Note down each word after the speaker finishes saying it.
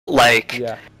Like...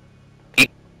 Yeah.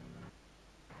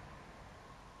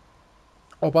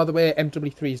 Oh, by the way,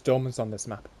 MW3's dome is on this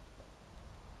map.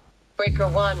 Breaker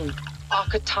 1,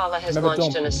 Akatala has Remember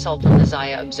launched dome. an assault on the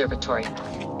ZAYA Observatory.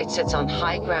 It sits on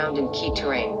high ground and key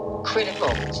terrain, critical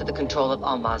to the control of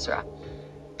Al Mazrah.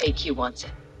 AQ wants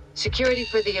it. Security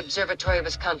for the observatory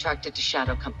was contracted to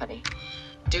Shadow Company.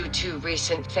 Due to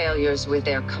recent failures with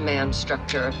their command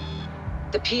structure,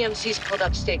 the PMCs pulled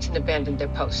up stakes and abandoned their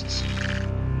posts.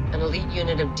 An elite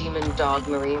unit of Demon Dog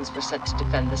Marines were sent to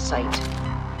defend the site.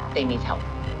 They need help.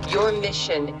 Your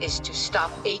mission is to stop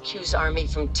AQ's army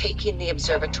from taking the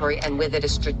observatory and with it a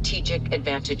strategic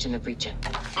advantage in the region.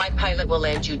 My pilot will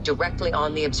land you directly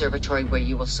on the observatory where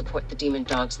you will support the Demon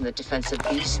Dogs in the defense of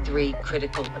these 3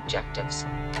 critical objectives.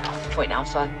 Point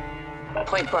Alpha,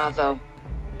 Point Bravo,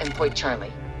 and Point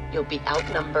Charlie. You'll be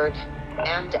outnumbered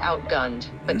and outgunned,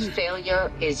 but failure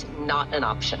is not an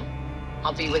option.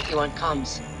 I'll be with you on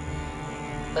comms.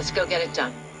 Let's go get it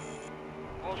done.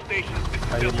 All stations, this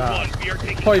Are is you Double not? One. We are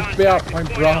taking Point B out, contact Point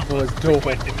at Bravo Alpha. is double.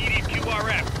 Request immediate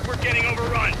QRF. We're getting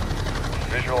overrun.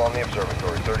 Visual on the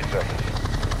observatory, 30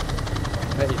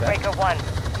 seconds. There you go. Breaker 1,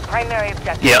 primary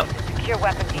objective Yeah. is to secure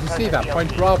weapon You depots see at that? BOP.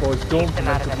 Point Bravo is dome Keep from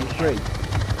them out of enemy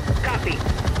MW3. Copy.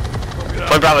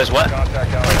 Point Bravo is what?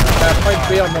 Contact out. Point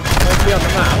B on the map.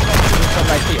 It's on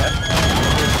right here.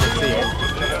 You can see it.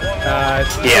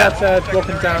 It's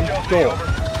walking down door.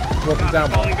 Walking down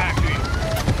one. Calling back to you.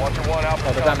 1-1 Alpha.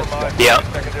 Oh, the damage compromised. Yeah.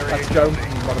 Secondary That's AQ. dome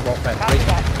from Modern Warfare Copy 3.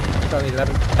 that. It's only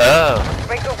 11. Oh.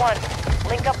 Breaker 1,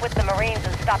 link up with the Marines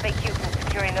and stop AQ from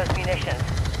securing those munitions.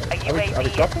 A Are we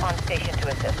UAV dropping? is on station to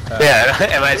assist. Yeah,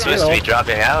 am I supposed to be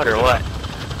dropping out or what?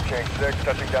 Change 6,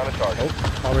 touching down to target.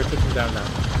 Oh, we're touching down now.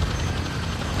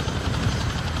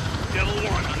 Double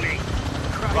One on me.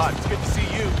 Rod, it's good to see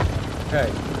you. Okay.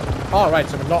 Alright,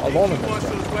 so we're not alone in AQ wants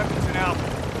this one. those weapons in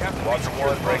Alpha. Captain, Watch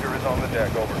 1, breaker is on the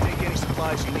deck, over. Take any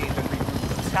supplies you need, then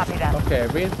regroup. Copy that. Okay,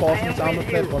 reinforcements, armor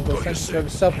plate bundle,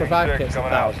 sensitive, self-revive kits,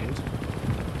 Coming out.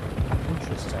 1,000.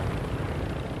 Interesting.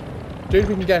 Dude,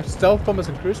 we can get stealth bombers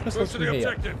and cruise missiles from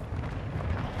here.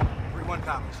 3-1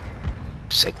 copies.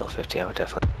 Signal 50, I would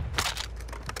definitely.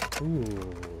 Ooh.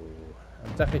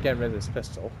 I'm definitely getting rid of this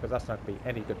pistol, because that's not going to be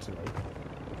any good to me.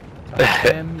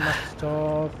 M,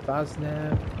 Mastov,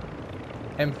 Vaznev.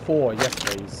 M4, yes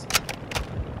please.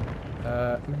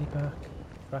 Miniback,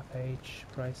 Rampage,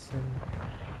 Bryson.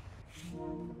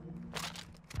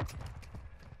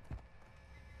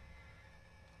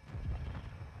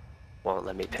 Won't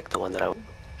let me pick the one that I.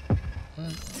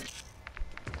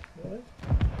 Really?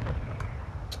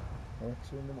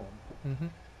 2 in the morning. Mm-hmm.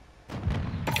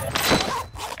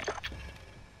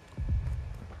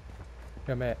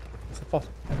 Come here. It's a foss.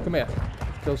 Come here.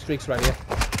 Kill streaks right here.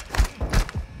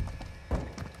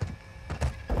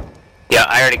 Yeah,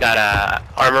 I already got a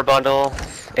armor bundle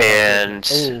and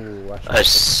Oh, a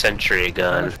sentry how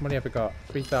gun. much money have we got?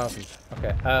 3,000. Okay.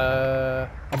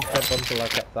 I'm bundle. I'll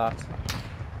get that.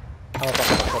 I'll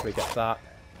probably get that.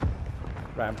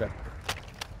 Right, I'm good.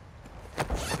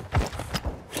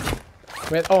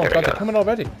 Wait. Oh There we god, go. they're coming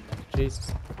already.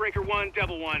 Jesus. Breaker 1,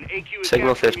 Double One. AQ is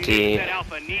Signal capturing 50. munitions at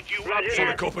Alpha. Need you up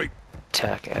here. Copy.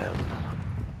 Attack M.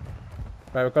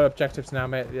 Right, we've got objectives now,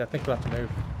 mate. Yeah, I think we'll have to move.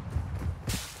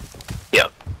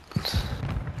 Yep.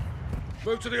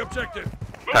 Move to the objective.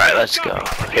 Alright, let's go.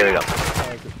 Here we go.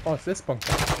 Oh, it's this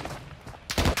bunker.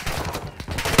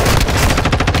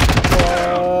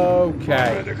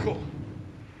 Okay. Medical.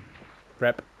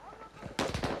 Prep.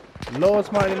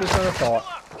 Lord's mighty than I thought.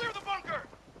 Clear the bunker.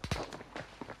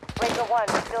 Breaker 1,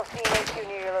 still seeing AQ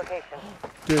near your location.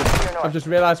 Dude, I've just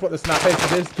realised what the snap is.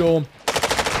 It is dome.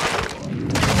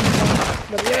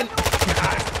 Let me in.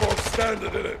 That's bog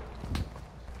standard, isn't it?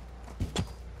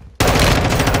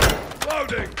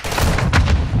 Loading.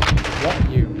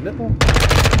 What, you little? Get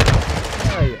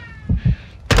out of here.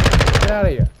 Get out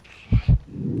of here.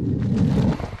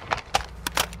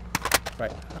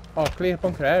 Right. Oh, clear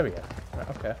bunker area. Right,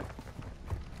 okay.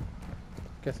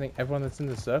 Guessing everyone that's in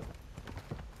the circle.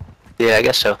 Yeah, I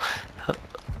guess so.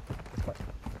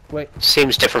 Wait.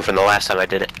 Seems different from the last time I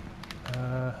did it.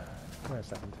 Wait a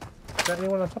second. Is there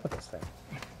anyone on top of this thing?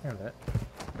 Hang on a minute.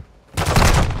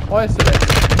 Oh, I see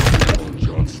it.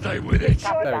 John, stay with it.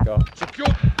 There we go. Secure.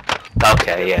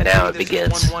 Okay, yeah, now it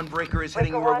begins. 1-1 breaker is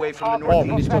heading Breaker your 1, way from the all Oh, we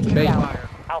need northeast. to go to B.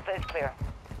 Alpha is clear.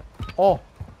 Oh,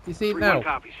 you see it 3-1 now?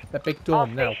 copies. That big All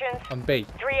dome now stations. on B.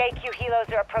 3 AQ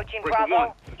helos are approaching Breaker 1,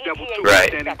 Bravo. Double ETA 2 Right.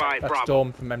 standing by That's Bravo.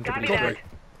 dome from Copy MW3. that.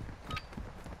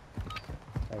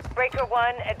 Breaker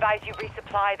 1, advise you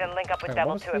resupply, then link up with Hang on,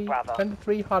 Devil what 2 was at Bravo. Spend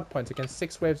 3 hard points against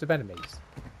 6 waves of enemies.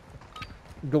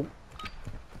 Go.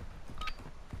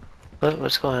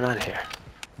 What's going on here?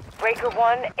 Breaker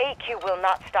 1, AQ will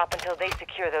not stop until they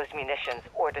secure those munitions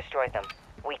or destroy them.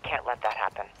 We can't let that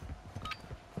happen.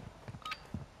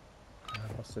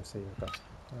 What's this here we've got?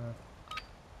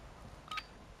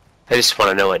 I just want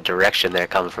to know what direction they're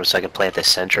coming from so I can plant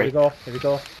this Here we sentry. go, here we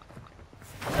go.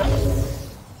 Oh,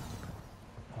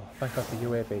 thank God for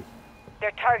UAV.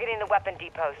 They're targeting the weapon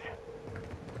depots.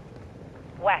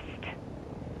 West.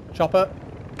 Chopper!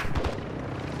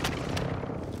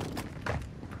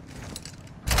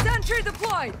 Sentry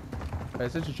deployed!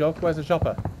 Is this a joke? Where's the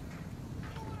chopper?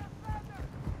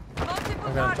 Multiple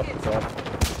I'm going to top the targets.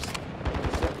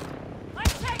 door. I'm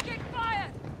taking fire!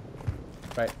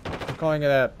 Right, I'm calling it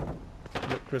a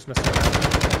Christmas.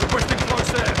 Requesting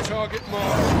close air. Target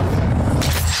marked.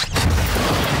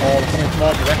 Oh, they're coming from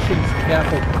all directions. Be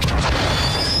careful.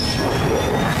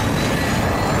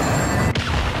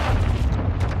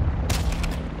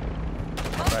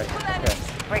 Right, Multiple okay.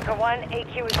 enemies. Breaker 1,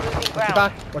 AQ is losing Watch your ground.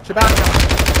 back. Watch your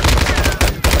back.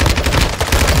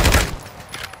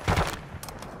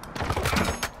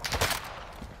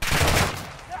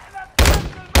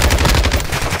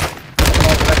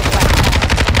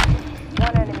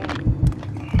 One enemy.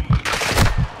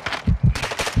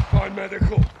 Find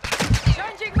medical.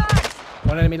 Changing mags!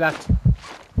 One enemy left.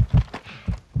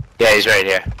 Yeah, he's right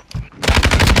here.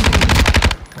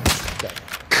 Okay.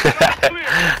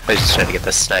 I was just trying to get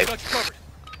the snipe. That's covered.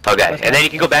 Okay, and then you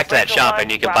can go back to that Breaker shop 1,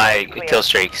 and you can Bravo buy is clear. kill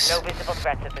streaks. No visible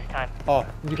threats at this time. Oh,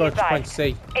 you go to point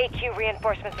C. AQ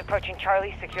reinforcements approaching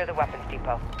Charlie. Secure the weapons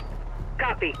depot.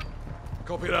 Copy.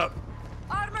 Copy that.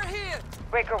 Armor here!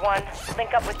 Breaker 1,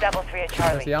 link up with Devil 3 at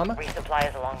Charlie. Where's the armor? Resupply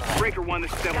is along the way. Breaker 1,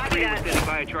 this is Devil 3. We're standing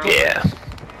by at Charlie. Yeah.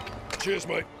 Cheers,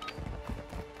 mate.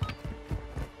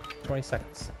 20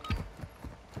 seconds.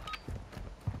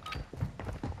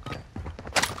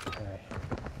 Okay.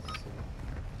 Let's see.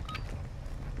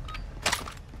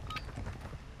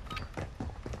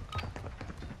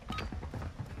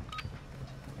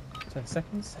 Ten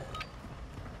seconds.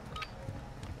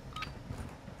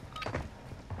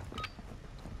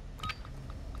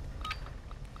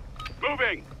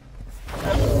 Moving!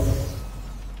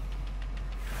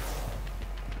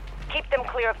 Keep them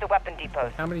clear of the weapon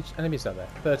depots. How many enemies are there?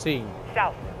 13.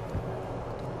 South.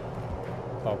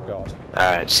 Oh god.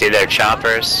 Alright, see their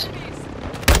choppers?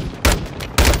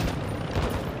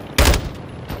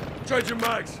 Changing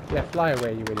mags. Yeah, fly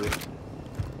away, you idiot.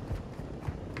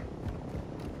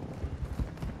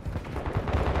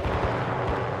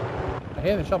 I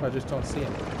hear the shop, I just don't see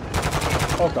him.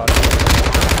 Oh god.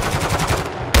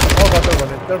 Oh god, they're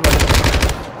running, they're running.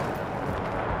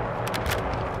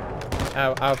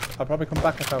 I'll probably come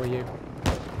back if I were you.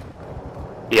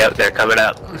 Yep, they're coming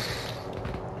up.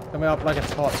 Coming up like a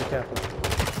torch, be careful.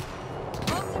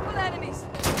 Multiple enemies!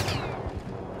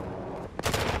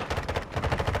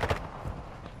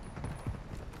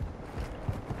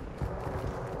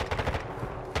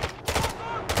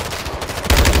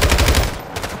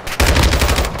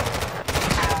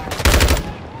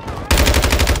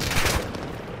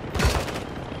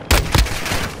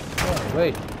 Oh,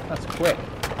 wait, that's quick.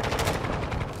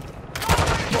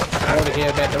 They're over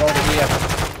here, mate, they're over here.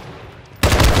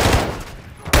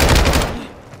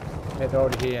 Mate, they're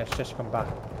over here, just come back.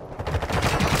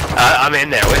 I'm in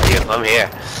there with you. I'm here.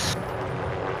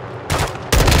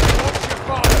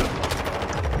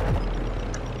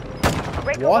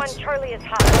 Breaker What? 1, Charlie is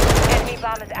hot. Enemy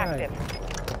bomb is active.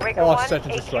 Breaker Oh, 1, search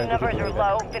and destroy, AQ numbers we are can do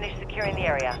low. Finish securing the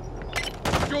area.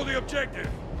 Secure the objective.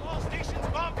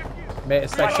 Mate,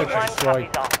 it's like Breaker search and 1, destroy.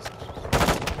 copies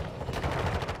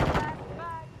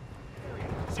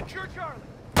all. Secure Charlie!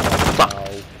 Fuck.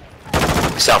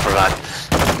 No. Self-revive.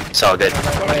 It's all good.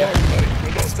 Come on, mate.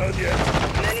 We're not done yet.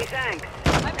 Many thanks.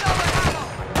 I'm going ammo!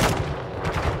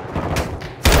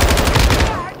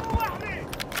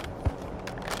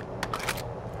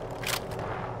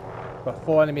 Got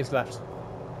 4 enemies left.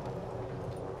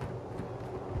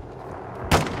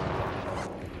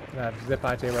 I have zip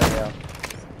idea where they are.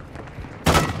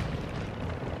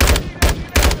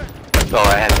 Oh,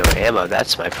 I have no ammo.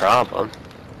 That's my problem.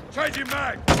 Changing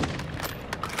mag.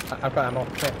 I've got ammo.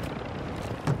 Okay.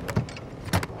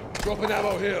 Dropping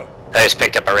ammo here. I just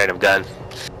picked up a random gun.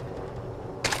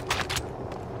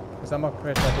 There's ammo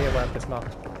creator right here where I've just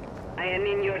marked. I am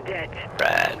in your debt.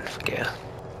 Right. Fuck yeah.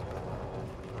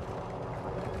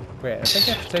 Wait, I think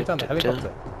I have to take down the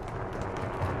helicopter.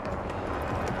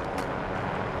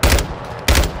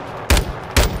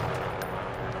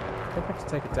 I think I have to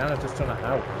take it down, I just don't know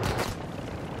how.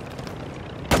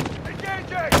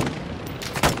 Engaging.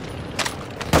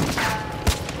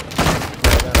 Yeah,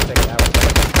 I gotta take it out.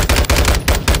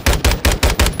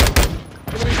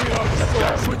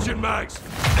 Switching mags.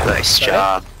 Nice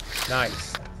job.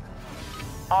 Nice.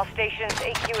 All stations,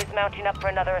 AQ is mounting up for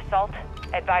another assault.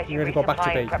 Advise you You're gonna go back to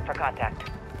resupply B. and prep for contact.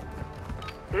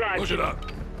 Push it up.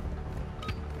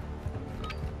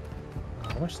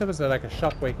 I wish there was like a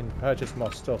shop where you can purchase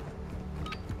more stuff.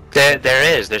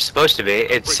 There is. There's supposed to be.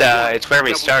 It's where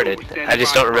we started. I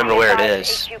just don't remember where it is.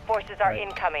 AQ forces are Right.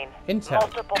 incoming. Intel.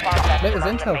 Multiple bombs at There's the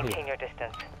moment. intel here. Maintain your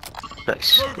distance.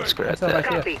 Nice. Let's grab Intel right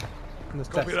that. here. In this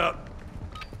Copy test. that.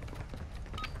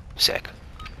 Sick.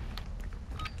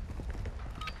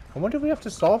 I wonder if we have to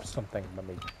solve something when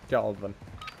we get all of them.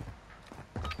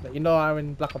 Like, you know how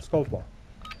in Black Ops Cold War?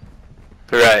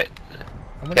 Right.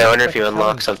 Yeah, I wonder if there's you a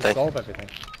unlock challenge to something. Solve everything.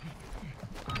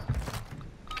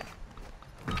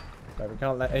 Right, we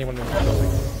can't let anyone in the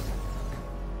building.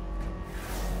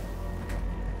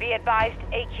 Be advised,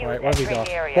 AQ Right, is what have we entering got?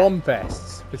 the area. Bomb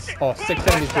vests. Oh, 6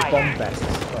 enemies with bomb vests.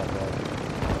 Oh,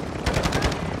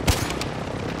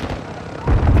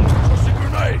 Toss a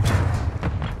grenade.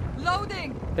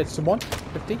 Loading! God. Hit someone.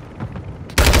 50. Taking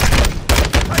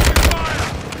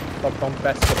fire. Got bomb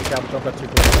vests, but we can't got 2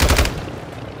 bullets.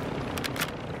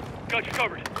 Got you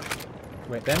covered.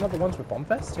 Wait, they're not the ones with bomb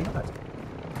vests? You're mad.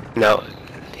 No.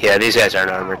 Yeah, these guys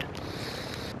aren't armored.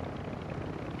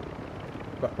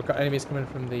 But we've got enemies coming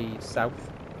from the south.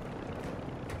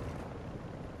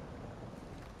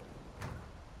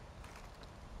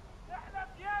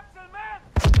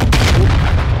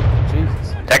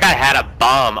 Jesus. That guy had a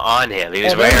bomb on him. He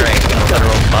was Oh, wearing really? a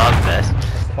literal bomb vest.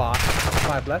 That's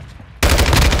 5 left.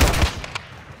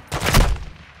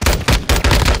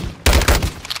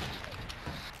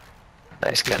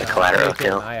 Nice, got a collateral Keep an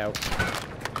kill. eye out.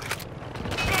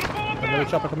 Another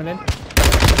chopper coming in.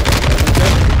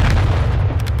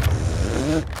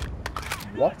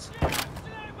 What?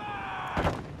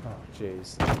 Oh,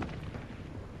 jeez.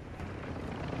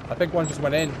 I think one just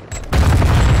went in.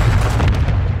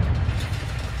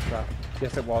 Right.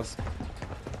 Yes, it was.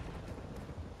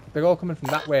 They're all coming from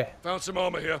that way. Found some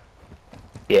armor here.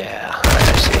 Yeah,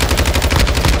 I see.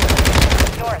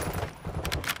 North.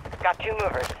 Got 2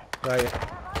 movers. Right.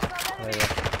 There you go.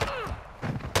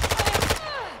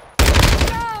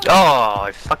 Oh,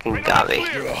 it fucking got me.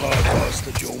 You're a hard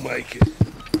bastard, you'll make it.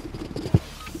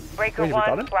 Breaker Wait, have we got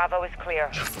 1, him? Bravo is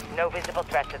clear. No visible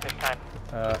threats at this time.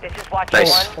 This is Watcher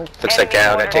Nice. 1. Looks like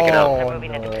Gal got taken out. Are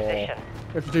moving into Oh, no. position.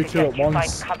 We have to do 2 Suggest at you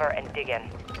once. find cover and dig in.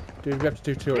 Dude, we have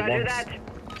to do 2 at once.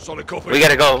 Solid copy. We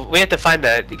gotta go. We have to find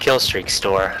the kill streak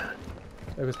store.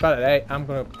 It was bad at 8. I'm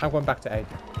going back to 8.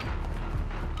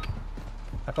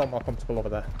 I felt more comfortable over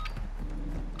there.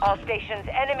 All stations,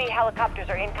 enemy helicopters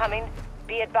are incoming.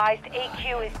 Be advised,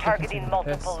 AQ is targeting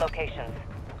multiple locations.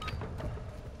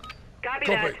 Copy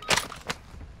Copy.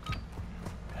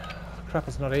 Crap,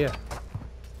 it's not here.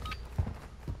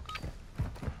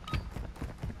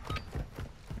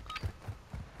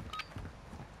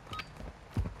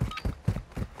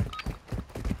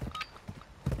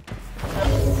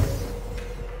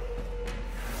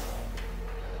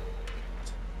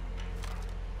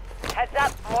 Heads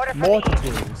up, mortar from Mortar the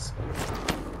east. teams.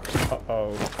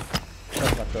 Uh-oh.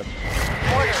 That's not good.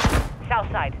 Mortar,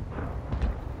 south side.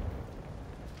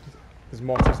 There's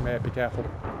mortars, mate. Be careful.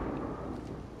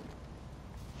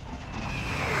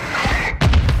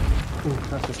 Ooh,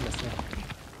 that just missed me.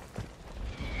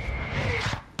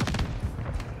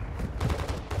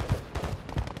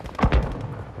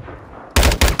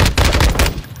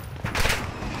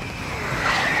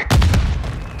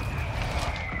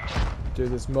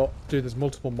 Dude, there's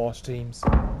multiple mortar teams.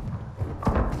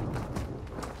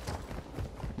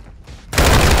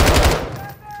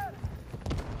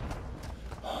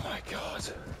 Oh my god.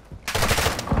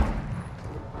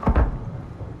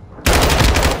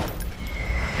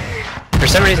 For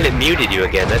some reason, it muted you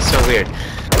again. That's so weird.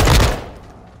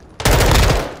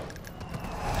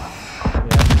 Yeah.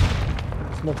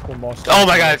 There's multiple mortar Oh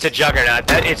my god, it's a juggernaut.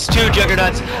 It's 2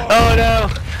 juggernauts. Oh no.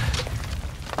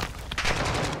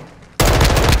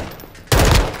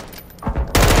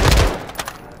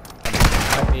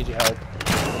 I need your help.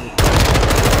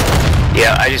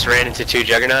 Yeah, I just ran into 2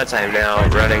 juggernauts. I am now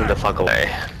running the fuck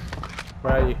away.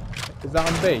 Where are you? Is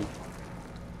that on B?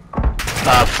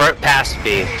 Front past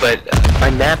B, but my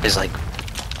map is like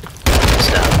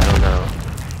stuff. I don't know.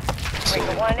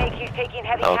 Breaker 1, AQ's taking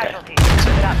heavy Okay. casualties.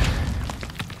 Keep it up.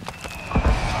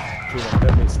 Dude,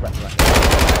 don't be sweating right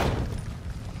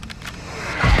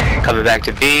now. Coming back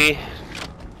to B.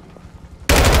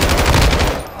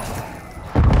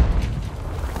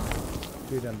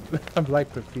 Dude, I'm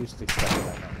like profusely sweating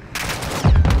right now.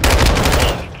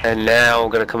 And now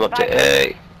we're gonna come up to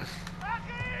A.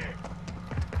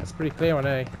 It's pretty clear on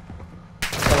A. I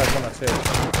feel like 1 or 2.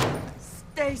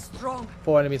 Stay strong.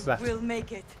 4 enemies left. We'll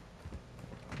make it.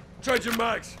 Changing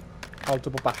mags. I'll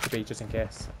double back to B just in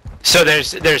case. So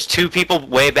there's two people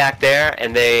way back there,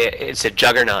 and it's a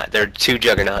juggernaut. They're two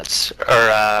juggernauts,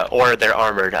 or they're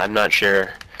armored. I'm not sure.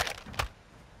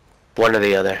 One or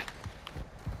the other.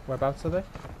 Whereabouts are they?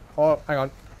 Oh, hang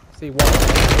on. See one.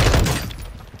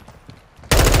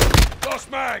 Lost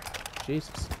mag.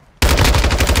 Jesus.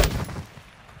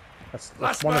 That's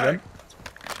Last one of mag. them.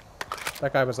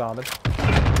 That guy was armored.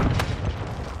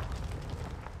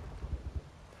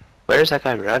 Where's that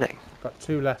guy running? Got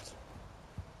two left.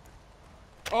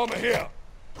 Armor here.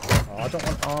 Oh, I don't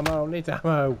want ammo. I need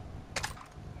ammo.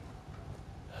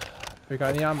 We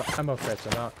got any ammo crates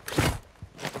or not?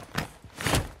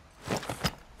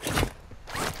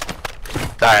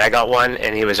 Alright, I got one,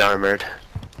 and he was armored.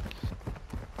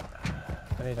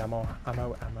 I need ammo.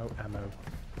 Ammo.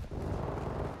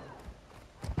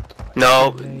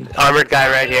 No, armored guy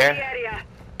right here.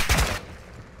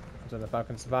 I don't know if I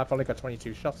can survive. I've only got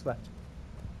 22 shots left.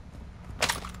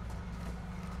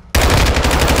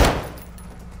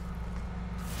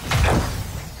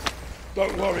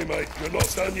 Don't worry, mate. You're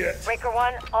not done yet. Breaker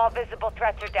 1, all visible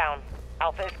threats are down.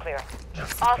 Alpha is clear.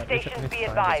 All stations be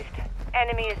advised.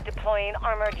 Enemy is deploying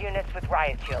armored units with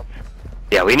riot shields.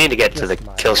 Yeah, we need to get to the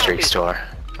kill streak store.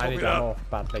 I need Copy that. ammo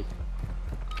badly.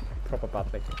 Proper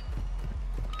badly.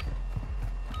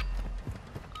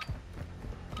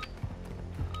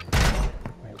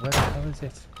 Wait, where the hell is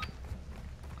it?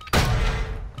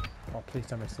 Oh, please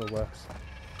tell me it still works.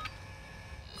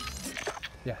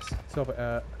 Yes, it's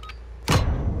over.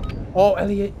 Oh,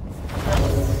 Elliot!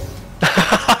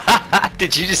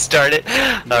 Did you just start it?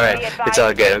 Alright, it's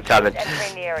all good. I'm coming.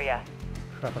 Entering the area.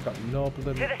 Crap, I got no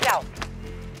blood. To the south.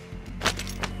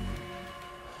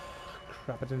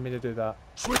 Crap, I didn't mean to do that.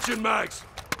 Switching mags.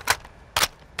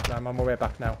 I'm on my way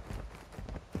back now.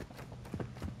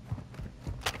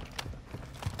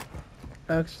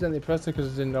 I accidentally pressed it because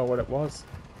I didn't know what it was.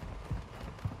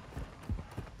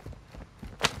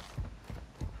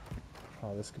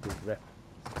 Oh, this could be a rip.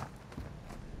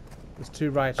 There's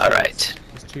two riot shields. Alright.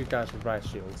 There's two guys with riot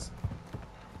shields.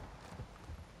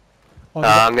 Oh,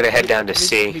 I'm gonna head down to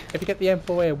C. If you get the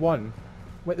M4A1,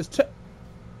 wait, there's two.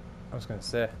 I was gonna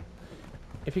say,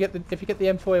 if you get the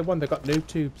M4A1, they've got noob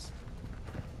tubes.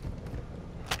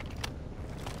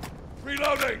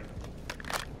 Reloading.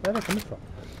 Where are they coming from?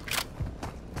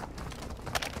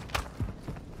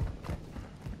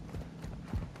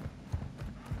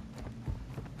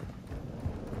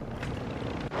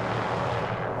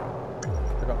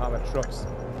 They've got armored trucks.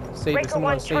 See, there's Breaker someone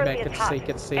 1, on C, Charlie mate. is Get to hot. C, get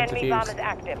to C into Enemy bomb views. is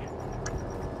active.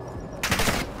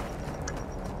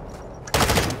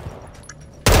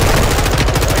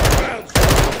 Rounds.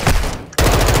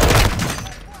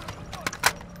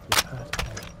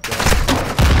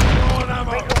 On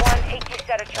ammo. Breaker 1, HQ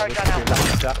set a charge on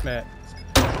Alpha. That, mate.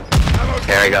 Ammo's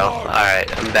There we go. low.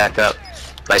 Alright, I'm back up.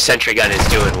 My sentry gun is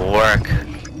doing work.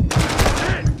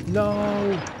 No!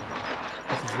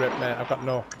 This is rip, mate. I've got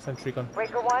no sentry gun.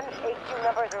 Breaker 1, HQ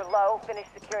numbers are low. Finish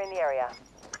securing the area.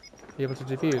 Be able to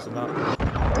defuse or not?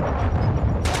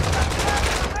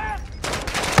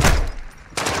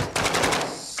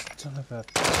 Son of a...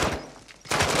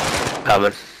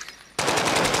 Coming.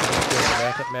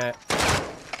 Make it, mate.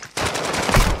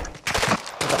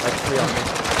 I've got like 3 on me.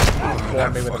 4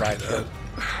 on me with the right shield.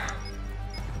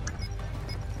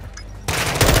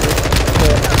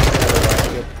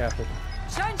 Be careful.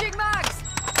 Changing mags!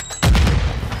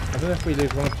 I don't know if we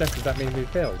lose one objective, that means we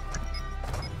failed.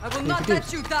 I will not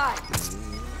let you die!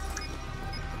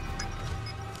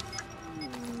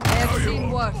 I have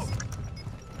seen worse.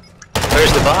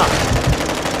 Where's the bomb?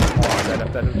 Oh,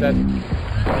 I'm dead.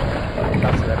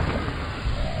 That's it.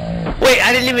 Wait,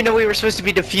 I didn't even know we were supposed to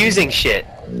be defusing shit.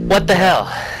 What the hell?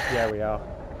 Yeah, we are.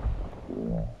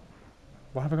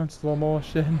 Why have I gone slow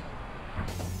motion?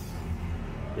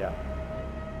 Yeah.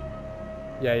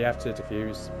 Yeah, you have to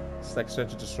defuse. It's like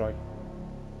search and destroy.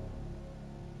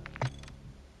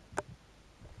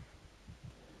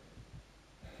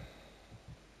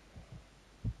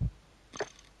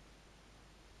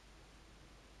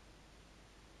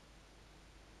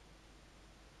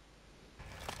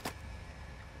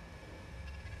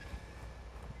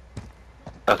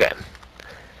 Okay.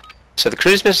 So the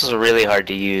cruise missiles are really hard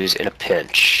to use in a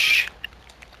pinch.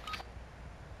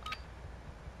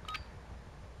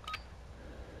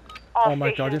 All Oh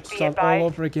my god, you have stations to be start all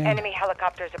advised. over again. Enemy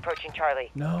helicopters approaching Charlie.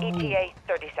 No. ETA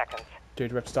 30 seconds.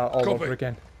 Dude, we have to start all Copy. over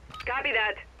again. Copy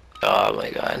that. Oh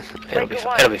my god. It'll be, Breaker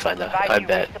 1, it'll be fine though. advise I you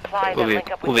bet. resupply, We'll then be,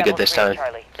 link up with we'll be good Devil this 3 time. and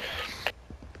Charlie.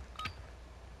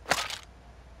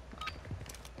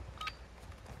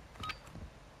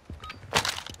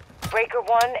 Breaker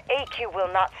 1, AQ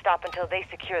will not stop until they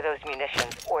secure those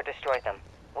munitions or destroy them.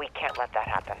 We can't let that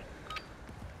happen.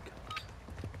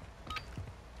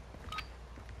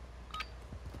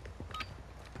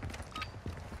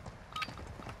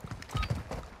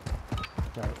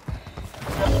 Right.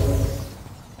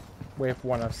 Wave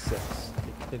 1 of 6.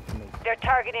 Hit me. They're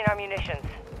targeting our munitions.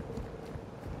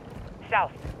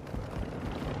 South.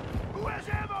 Who has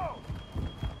ammo?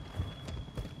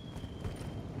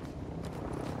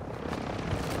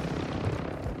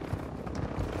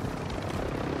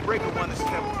 Breaker 1, this is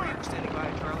Level 3. We're standing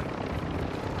by, Charlie.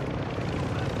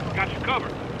 Got you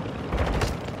covered.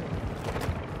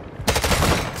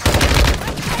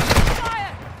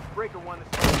 Breaker 1, this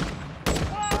is...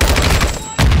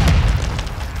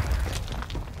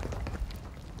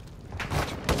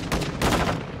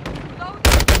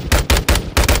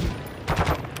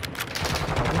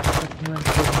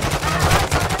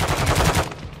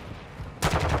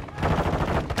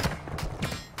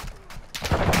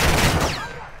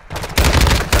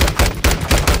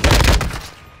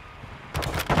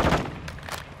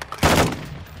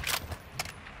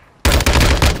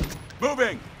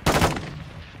 Moving.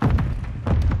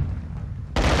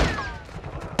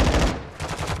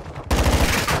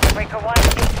 Breaker 1,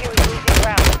 AQ is losing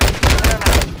ground. Clear 'em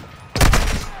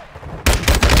out.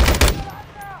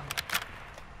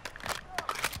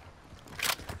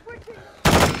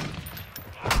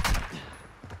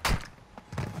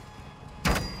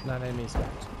 None enemies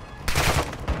left.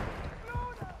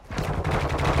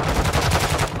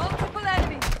 Multiple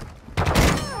enemies.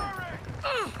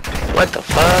 What the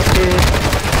fuck, dude?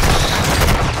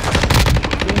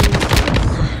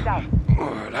 South.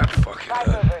 Oh, that fucking 5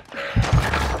 hurt. movers.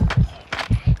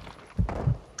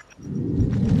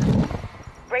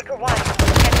 Breaker 1,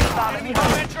 enemy bombing.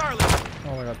 Combat Charlie!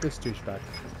 Oh my god, this douchebag.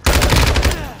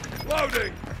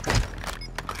 Loading!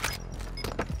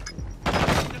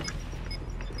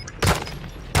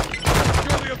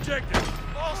 Secure the objective!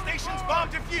 All stations bomb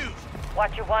defused!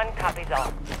 Watcher 1, copies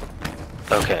all.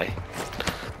 Okay.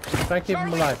 Try and keep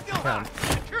him alive if you still can. hot.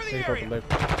 Secure There the you go, area. Luke.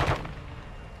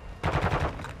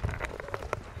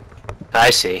 I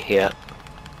see, yeah.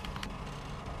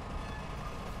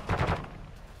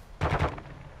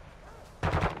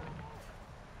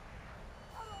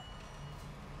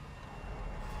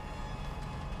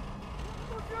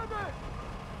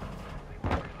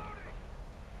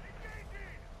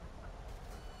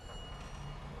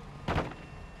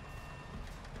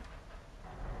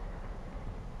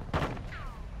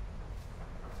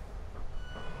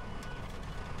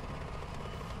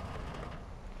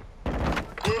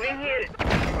 Moving here.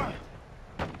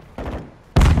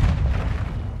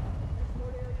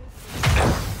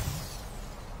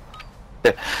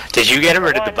 Did you get him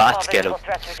or did the bots get him? All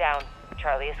visible threats are down.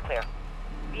 Charlie is clear.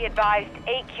 Be advised,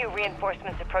 AQ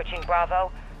reinforcements approaching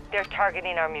Bravo. They're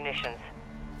targeting our munitions.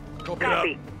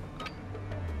 Copy.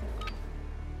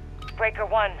 Breaker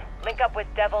 1, link up with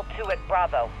Devil 2 at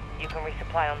Bravo. You can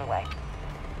resupply on the way.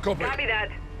 Copy. that.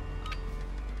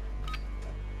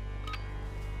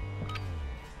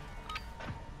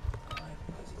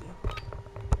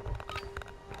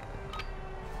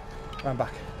 I'm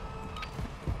back.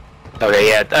 Okay,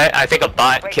 yeah, I think a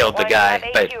bot Breaker killed the 1, guy, you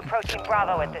have but AQ approaching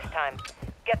Bravo at this time.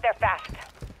 Get there fast.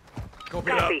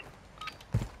 Copy that.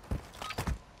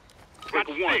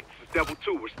 Breaker 1, this is Devil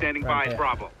 2. We're standing Right by here. at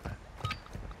Bravo.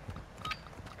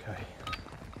 Okay.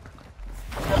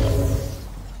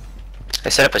 I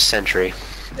set up a sentry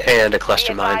and a Be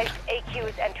cluster mine. advised, AQ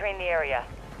is entering the area.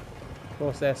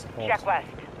 Force air support. Check west.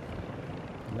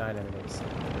 9 enemies.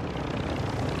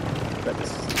 But this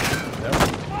is... No,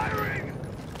 Firing!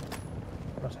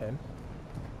 not him.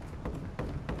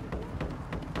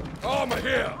 Armor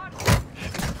here!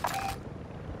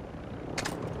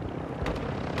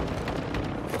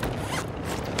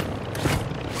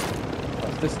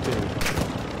 What's this dude?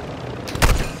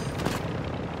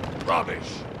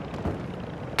 Rubbish!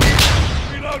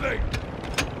 Reloading!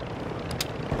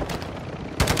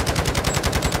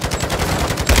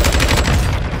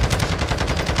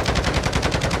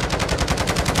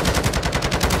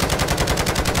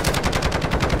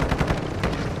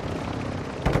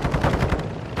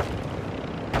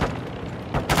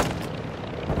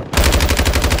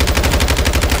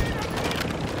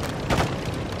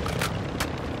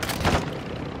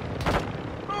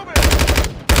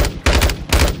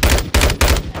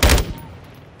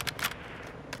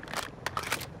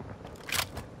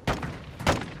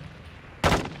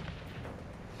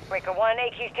 Breaker 1,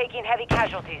 AQ's taking heavy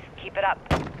casualties. Keep it up.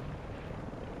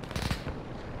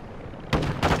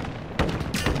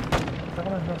 How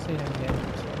come I've not seen any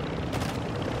enemies?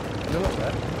 You look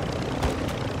there.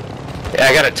 Yeah,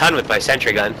 I got a ton with my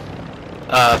sentry gun.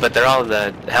 But they're all in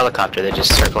the helicopter, they're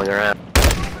just circling around.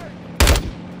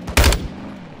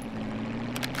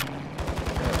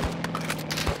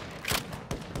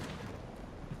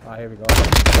 Ah, here we go.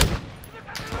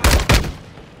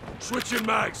 Switching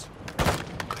mags.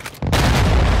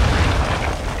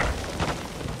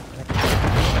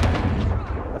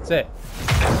 That's it.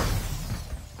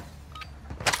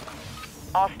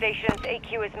 All stations,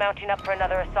 AQ is mounting up for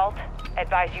another assault.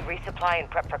 Advise you resupply and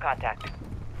prep for contact.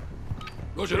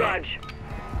 Roger that.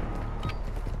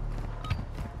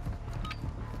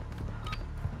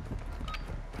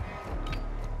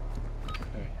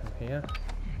 I'm here.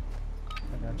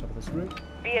 I'm on top of this roof.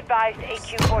 Be advised,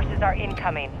 AQ forces are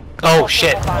incoming. Oh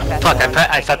shit! Fuck,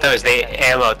 I thought that was the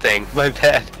ammo thing. My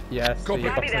bad. Yes, Copy. the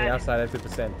box on the outside, I did the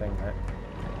same thing, right?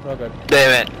 Well good.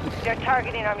 Damn it. They're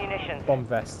targeting our munitions. Bomb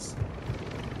vests.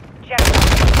 Check.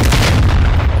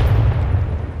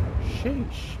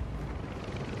 Sheesh.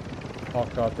 Oh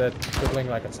god, they're dribbling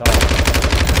like a top.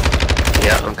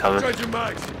 Yeah, I'm coming. Changing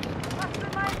mags. Cluster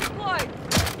mine deployed.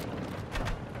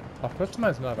 Oh, cluster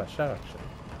mine's not a shot actually.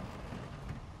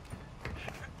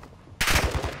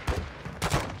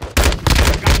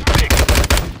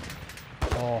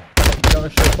 Oh, you got a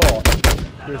show ball.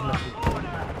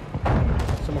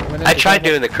 Someone coming in. I tried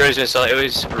doing the cruise missile, it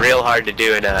was real hard to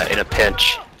do in a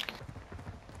pinch.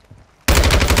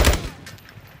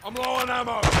 I'm low on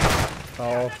ammo.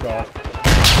 Oh god.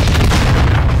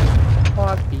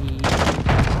 Poppy.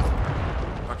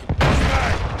 Fucking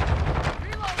mag.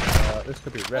 This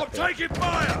could be I'm red. taking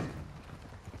fire.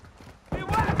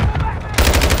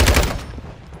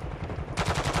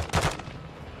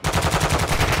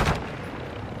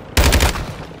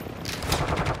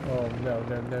 Oh no,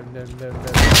 no, no, no, no,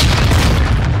 no.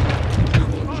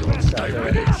 Stay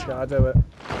with it. Gotta do it.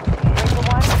 Breaker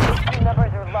 1, AQ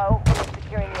numbers are low. We're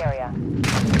securing the area.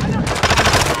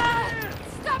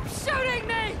 Stop shooting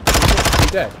me! You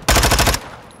dead? On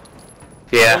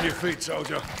Yeah. your feet,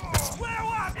 soldier.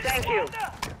 Thank you.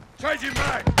 Changing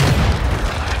mag.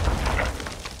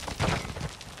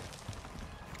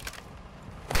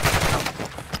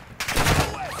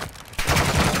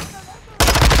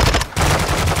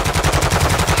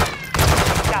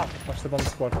 South. Watch the bomb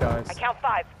squad, guys. I count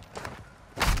 5.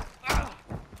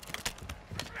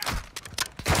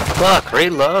 Fuck,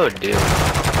 reload, dude.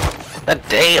 God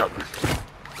damn.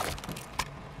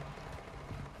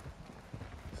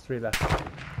 3 left.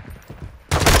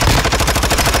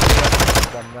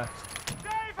 1 left.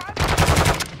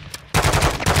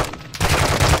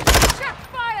 Check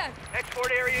fire!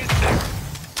 Export area is clear.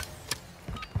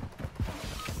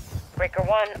 Breaker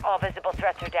 1, all visible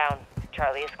threats are down.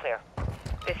 Charlie is clear.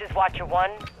 This is Watcher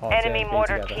 1. Oh, Enemy damn, be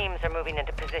mortar together. teams are moving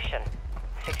into position.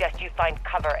 Suggest you find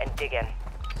cover and dig in.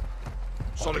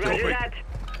 Solid copy.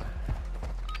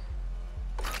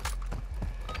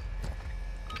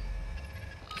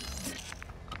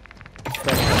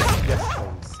 Yes,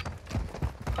 please.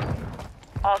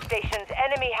 All stations,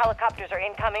 enemy helicopters are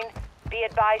incoming. Be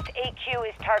advised, AQ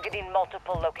is targeting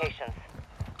multiple locations.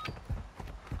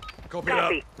 Copy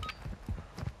that.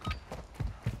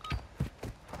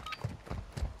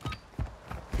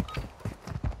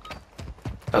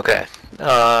 Okay.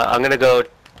 I'm gonna go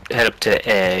head up to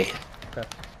A. Okay.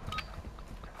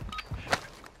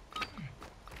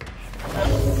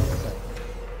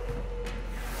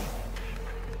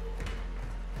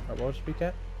 What should we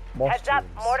get? Heads up,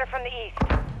 mortar from the east.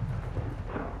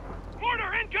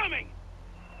 Mortar incoming!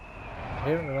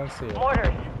 Here and I don't see it.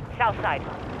 Mortars, south side.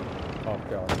 Oh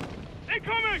god.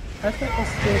 Incoming! I think I'll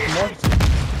steal the mortar.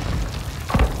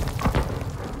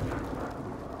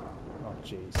 Oh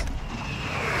jeez.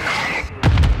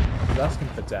 He's asking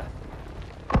for death.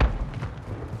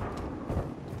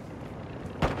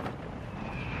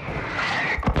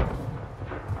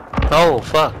 Oh,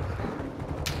 fuck.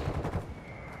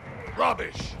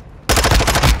 Rubbish.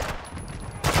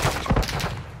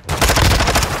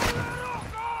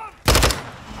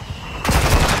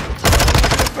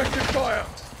 Effective fire.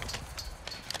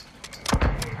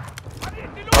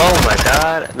 Oh my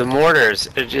god, the mortars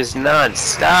are just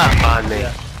non-stop on me.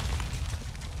 Yeah.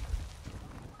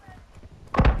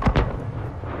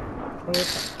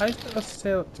 I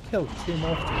still killed 2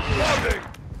 mortars. Loading.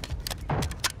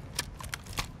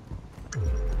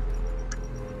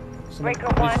 Breaker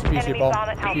Please 1, defuse your enemy bomb. bomb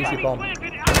at Defuse Alpha. your bomb.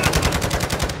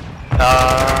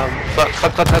 Fuck.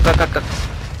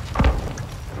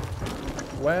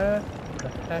 Where the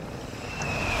heck?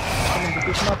 Someone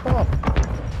defuse my bomb.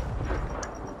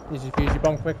 Please defuse your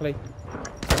bomb quickly.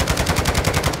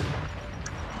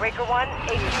 Breaker 1,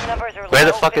 AQ numbers are low. Where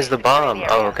the fuck is the Finish securing bomb? the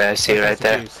Oh, area. okay, I see it right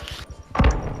there. Defuse.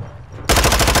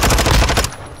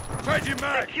 Changing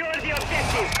mag! Secure the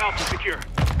objective. Alpha secure.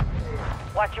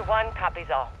 Watcher 1 copies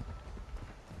all.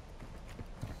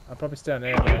 I'll probably stay on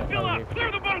air. Fill up.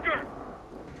 Clear the bunker.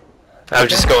 I was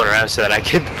just going around so that I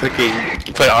could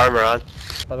fucking put armor on.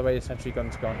 By the way, your sentry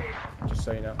gun's gone. Just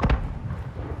so you know.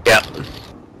 Yeah.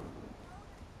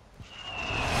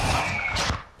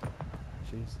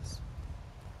 Jesus.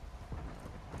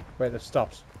 Wait, they've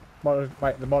stopped.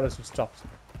 Wait, the mortars have stopped.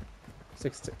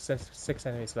 Six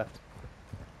enemies left.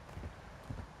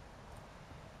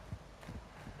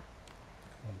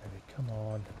 Come on, baby, come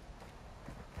on.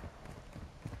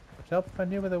 Would help if I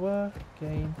knew where they were.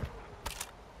 Game.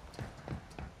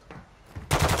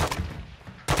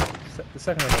 The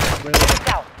second one is really...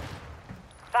 South.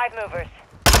 5 movers.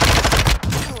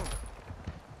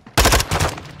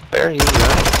 Where are you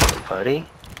going, buddy?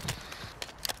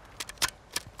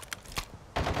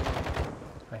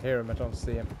 I hear him, I don't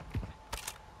see him.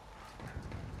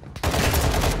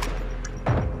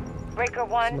 Breaker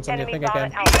 1, Someone's on your enemy thing bomb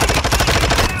again. at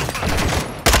Alpha.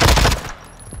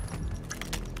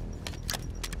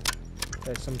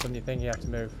 There's something you think you have to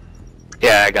move.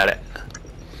 Yeah, I got it.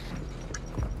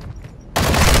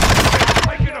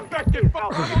 Make an effective.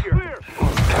 Alpha secure.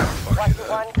 Watcher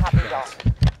 1 copies all.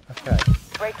 Okay.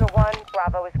 Breaker 1,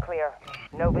 Bravo is clear.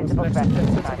 No What's the visible next threats at this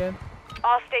objective time. again?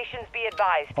 All stations be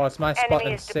advised. Oh, it's my spot Enemy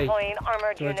in is C. deploying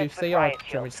armored Do you want to do units C with or riot do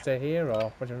you want me shields. to stay here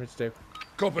or what do you want me to do?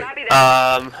 Copy.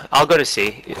 I'll go to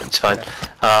C. It's fine.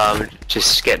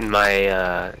 Just getting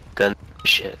my gun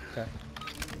shit. Okay.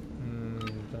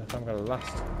 Don't know if I'm gonna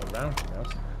last a round, to be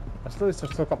honest. I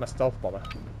still got my stealth bomber.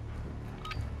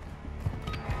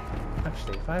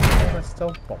 Actually, if I have my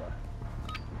stealth bomber,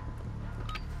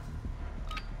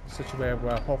 such a way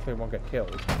where hopefully I won't get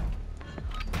killed.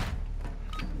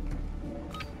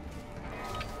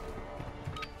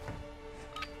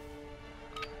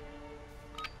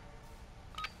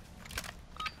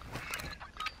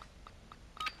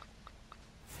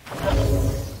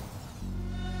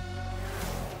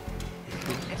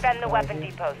 Defend the weapon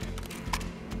depots.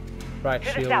 Right To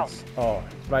the shields. south. Oh,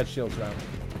 right shields round.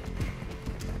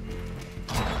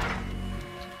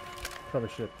 Probably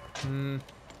should.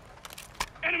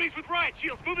 Enemies with riot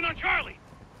shields moving on Charlie.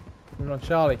 We're on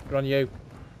Charlie. We're on you.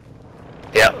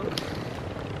 Yeah.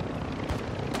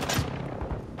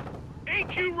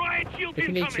 AQ riot shield If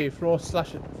you need to, incoming.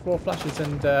 throw flashes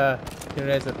and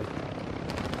grenades at them.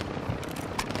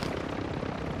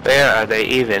 Where are they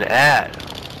even at?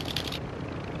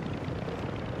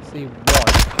 See one.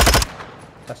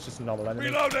 That's just a normal enemy.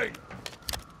 Reloading!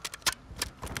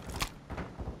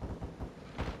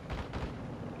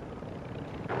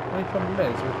 The only problem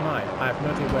is with mine, I have no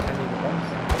idea where any of the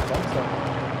bombs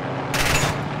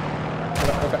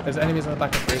are. There's enemies on the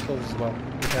back of vehicles as well.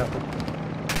 Be careful.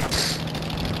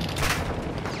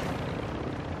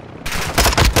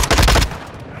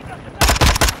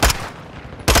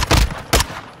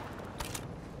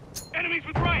 Enemies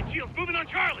with riot shields moving on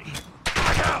Charlie.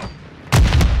 Back out.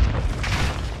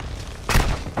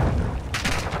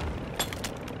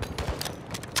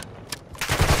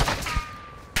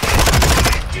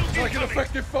 Take an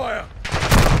effective fire!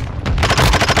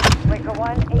 Breaker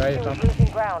 1, Right, AQ Tom. losing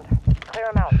ground. Clear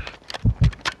them out.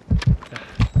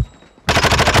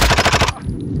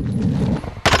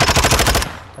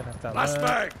 Down Last there.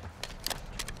 mag!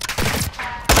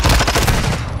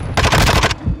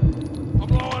 I'm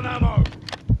low on ammo!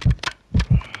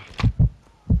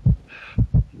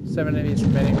 7 enemies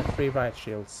remaining with 3 riot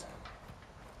shields.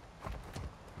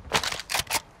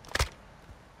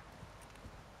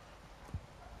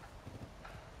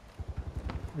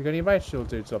 We got any riot shield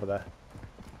dudes over there?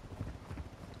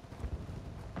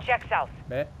 Check south.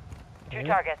 Mate? 2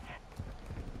 targets.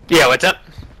 Yeah, what's up?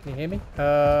 Can you hear me?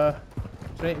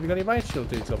 We got any riot shield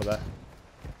dudes over there?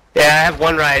 Yeah, I have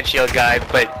one riot shield guy,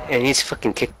 and he's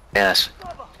fucking kicking ass.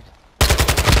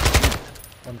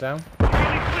 One down.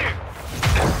 Clear.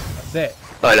 That's it.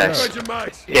 Oh, nice. Changing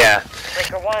mags! Yeah.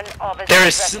 Breaker 1, all visitors There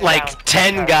was rested like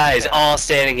down. 10 guys all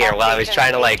standing here while I was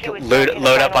trying to like load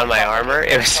up on my armor.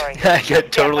 It was I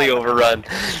got totally overrun.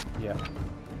 Yeah.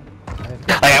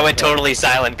 Like I went totally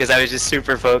silent because I was just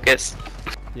super focused.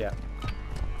 Yeah.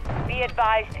 Be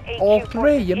advised, AQ All three,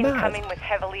 forces you're mad. incoming with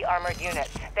heavily armored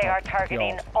units. They are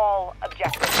targeting Yo. all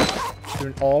objectives.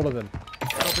 Doing all of them.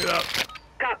 Copy that.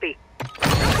 Copy.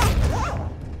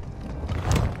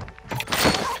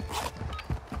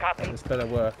 Copy. This better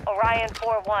work. Orion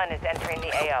 4-1 is entering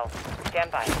the AO. Stand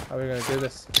by. How are we gonna do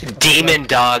this? Demon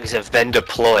dogs have been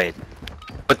deployed.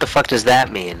 What the fuck does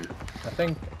that mean? I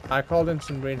think I called in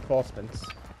some reinforcements.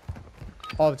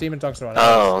 Oh, the demon dogs are on.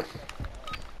 Oh.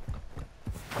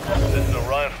 This is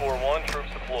Orion 4-1, troops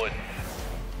deployed.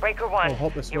 Breaker Oh, 1,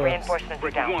 hope this your works. reinforcements are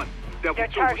Breaker down. 1. Delta They're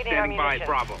 2 targeting our standing by munitions.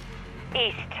 Bravo.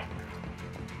 East.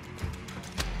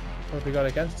 What have we got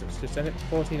against us? Just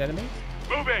 14 enemies?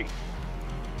 Moving.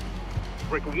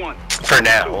 Breaker 1. For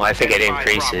now, I think it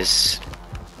increases.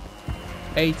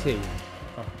 18.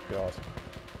 Oh, God.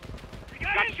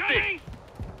 Got 6.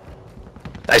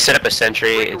 I set up a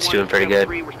sentry, Breaker it's 1, doing pretty good.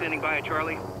 3, we're standing by at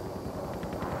Charlie. Can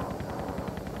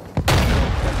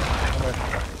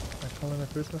I call in a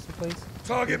cruise missile, please?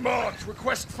 Target marked.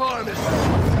 Request fire missile.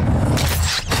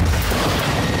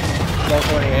 We're all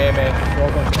going to A, mate. We're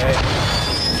all going to A.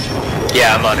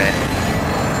 Yeah, I'm on it.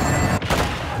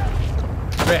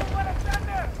 Rip.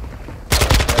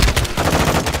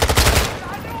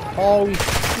 Oh, you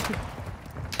stupid.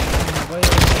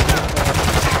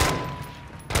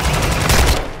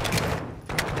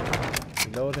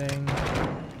 Reloading.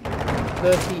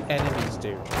 30 enemies,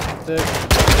 dude. 30.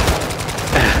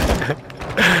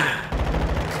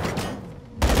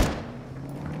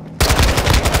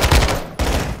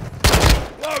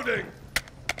 Loading.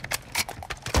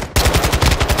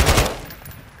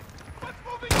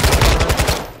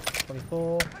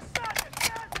 24.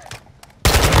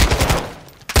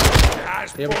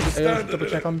 As Are you able to standard. double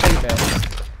check on B, man?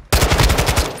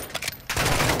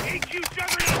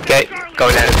 Okay,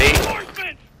 going down to B.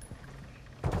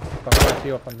 Got quite a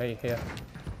few up on me here.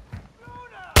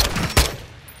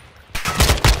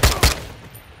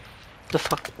 The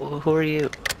fuck? Who are you?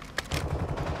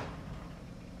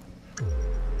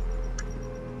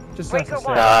 Just Breaker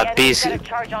 1, necessary. the B's enemy's got a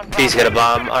charge on B's Bravo. got a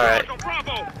bomb. All right.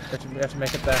 We have to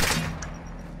make it there.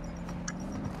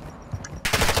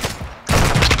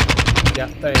 Yeah,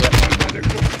 there you go.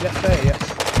 Yeah, there you go.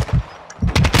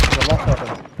 There's a lot of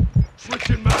them.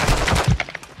 Switching back.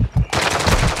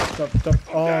 Stop.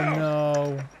 Oh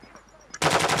no.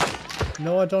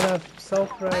 No, I don't have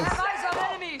self-res. Eyes on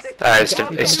enemies. Alright, it's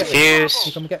You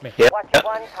diffused. come get me. Yep. Watch Yep.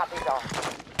 1, copies all.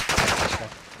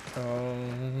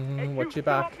 Watch your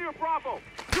back.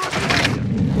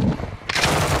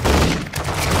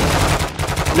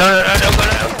 No.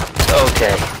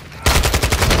 Okay.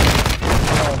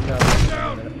 Oh no.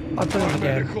 I've done it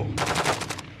again. Medical.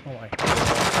 Oh my.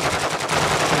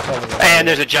 And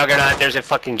there's a juggernaut. There's a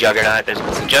fucking juggernaut. There's a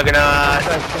fucking juggernaut.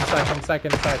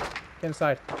 Get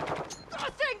inside.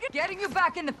 Nothing. Getting you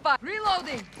back in the fight.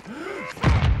 Reloading.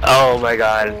 Oh my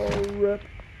god. Oh, rip.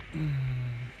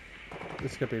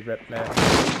 This could be ripped, man.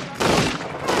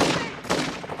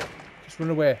 Just run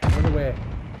away.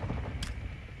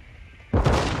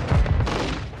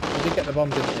 You did get the bomb,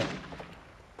 didn't you?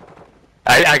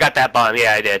 I got that bomb.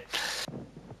 Yeah, I did.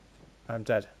 I'm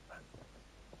dead.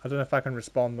 I don't know if I can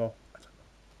respawn though.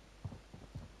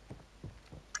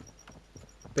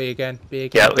 B again.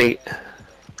 Yeah, we.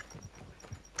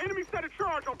 Enemy set a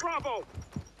charge on Bravo.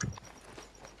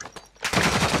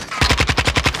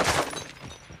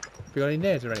 Have you got any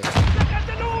nades or anything?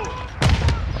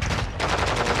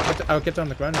 I'll get on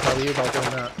the ground if I were you while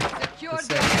doing that. Secured. Just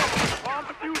saying. Bomb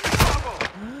defused at Bravo.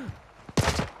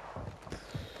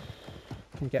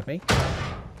 Can you get me?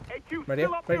 AQ Ready?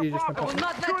 still up Ready? near You just Bravo. I will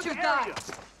not let you die.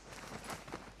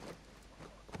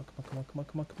 Come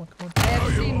on. I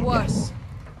have seen worse.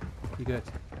 You good?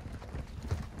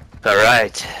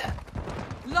 Alright.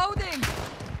 Loading.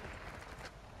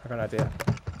 I got an idea.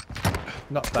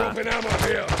 Not that. Dropping ammo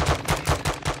here.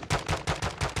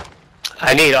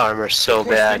 I need armor so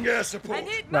Requesting bad. air I support.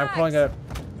 need No, I'm calling it.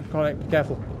 Be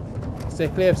careful. Stay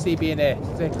clear of CB and A.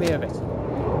 Stay clear of it.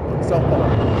 Stop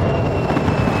bomb.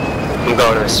 I'm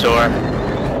going to the store.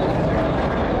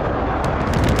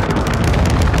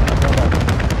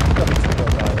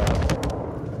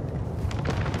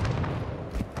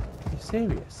 Are you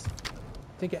serious?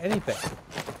 Didn't get anything.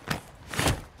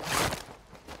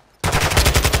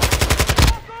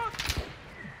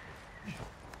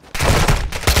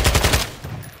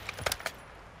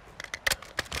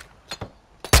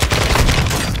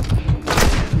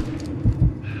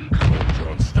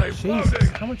 John, stay Jesus, loading.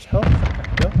 how much health have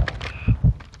I got?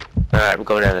 Alright, I'm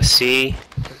going down to C.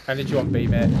 I need you on B,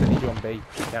 mate. I need you on B.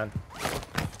 If you can.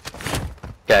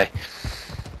 Okay.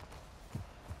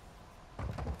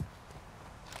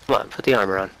 Come on, put the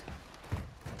armor on.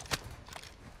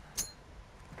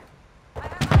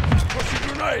 Tossing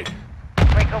grenade.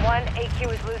 Breaker 1,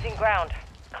 AQ is losing ground.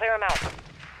 Clear him out.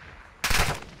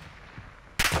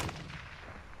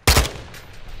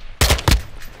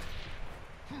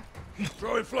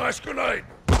 Throwing flash grenade.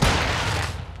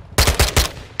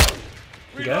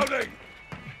 You dead? Reloading.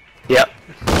 Yep.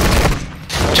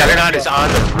 Juggernaut is on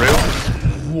the roof.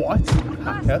 What?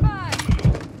 Hacker?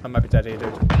 I might be dead here,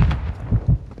 dude.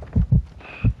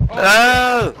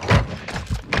 Oh!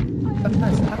 That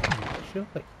has happened,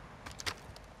 surely.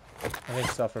 I need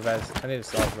to self-res. I need to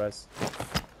self-res.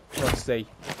 Let's see.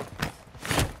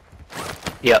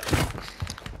 Yep.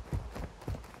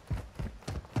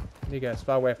 You get as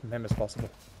far away from him as possible.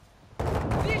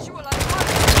 Visual.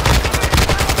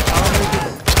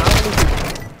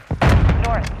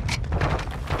 North.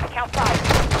 Count 5.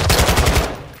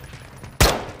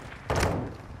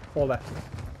 4 left.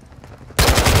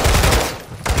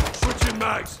 Switching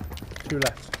mags. 2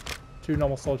 left. 2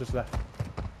 normal soldiers left.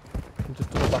 And just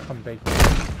double back on B.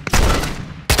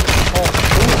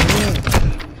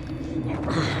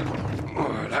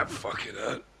 Oh, that fucking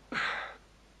hurt.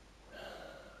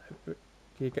 Are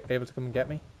you able to come and get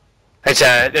me?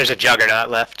 There's a juggernaut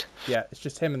left. Yeah, it's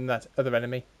just him and that other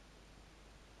enemy.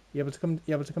 You able to come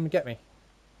and get me?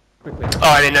 Quickly. Oh,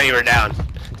 I didn't know you were down.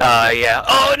 Yeah.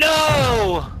 Oh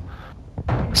no!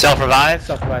 Self-revive?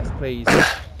 Self-res, please.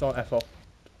 Don't F up.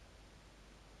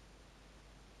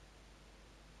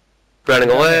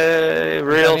 Running away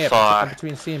real I'm far.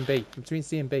 between C and B. I'm between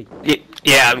C and B.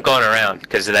 Yeah, I'm going around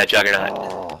because of that juggernaut.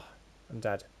 Oh, I'm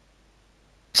dead.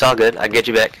 It's all good. I can get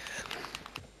you back.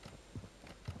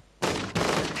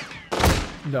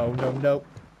 No, no, no.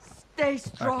 Stay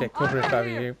strong. Okay, cover if I were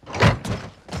you.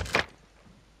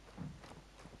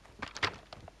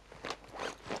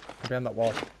 Behind that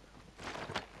wall.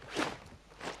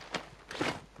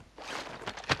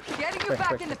 Getting you Quick, back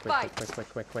quick, in the quick, fight.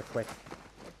 quick.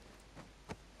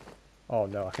 Oh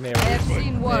no, I can hear him. I've seen I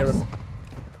can hear worse. him.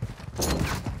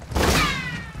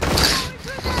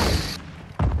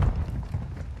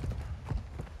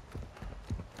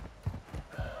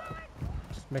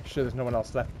 Just make sure there's no one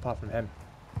else left apart from him.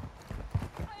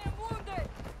 I am wounded.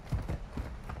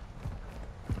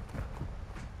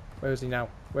 Where is he now?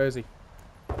 Where is he?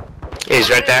 He's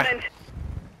right there.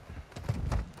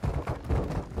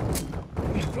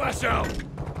 Flash out.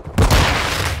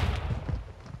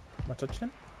 Am I touching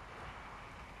him?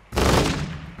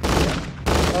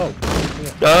 Oh,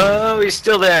 yeah. Oh, he's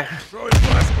still there. Throwing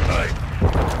flash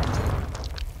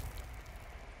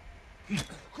grenade.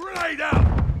 Grenade out.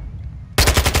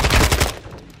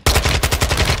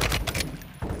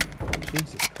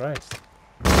 Jesus Christ.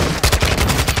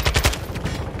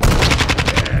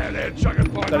 Yeah, they're chugging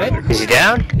fire. Is that it? Is he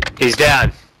down? He's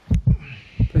down.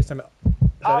 Please tell me.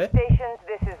 Is All that it? stations,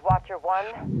 this is Watcher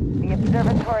 1. The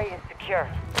observatory is secure.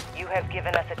 You have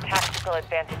given us a tactical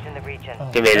advantage in the region.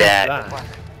 Oh, Give me that.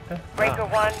 Breaker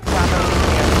 1, Bravo is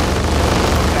here.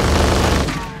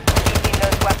 Keeping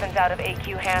those weapons out of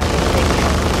AQ hands is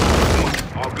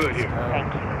safe. All good here.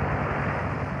 Thank you.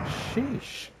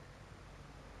 Sheesh.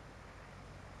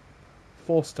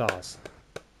 4 stars.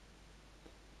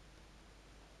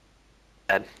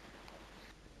 Dead.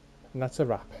 And that's a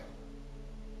wrap.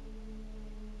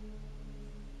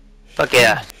 Fuck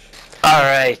yeah.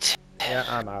 Alright. Yeah,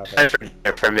 I'm out of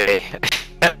it. For me.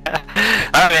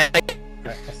 Alright.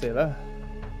 Right, I'll see you there.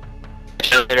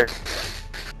 See you later.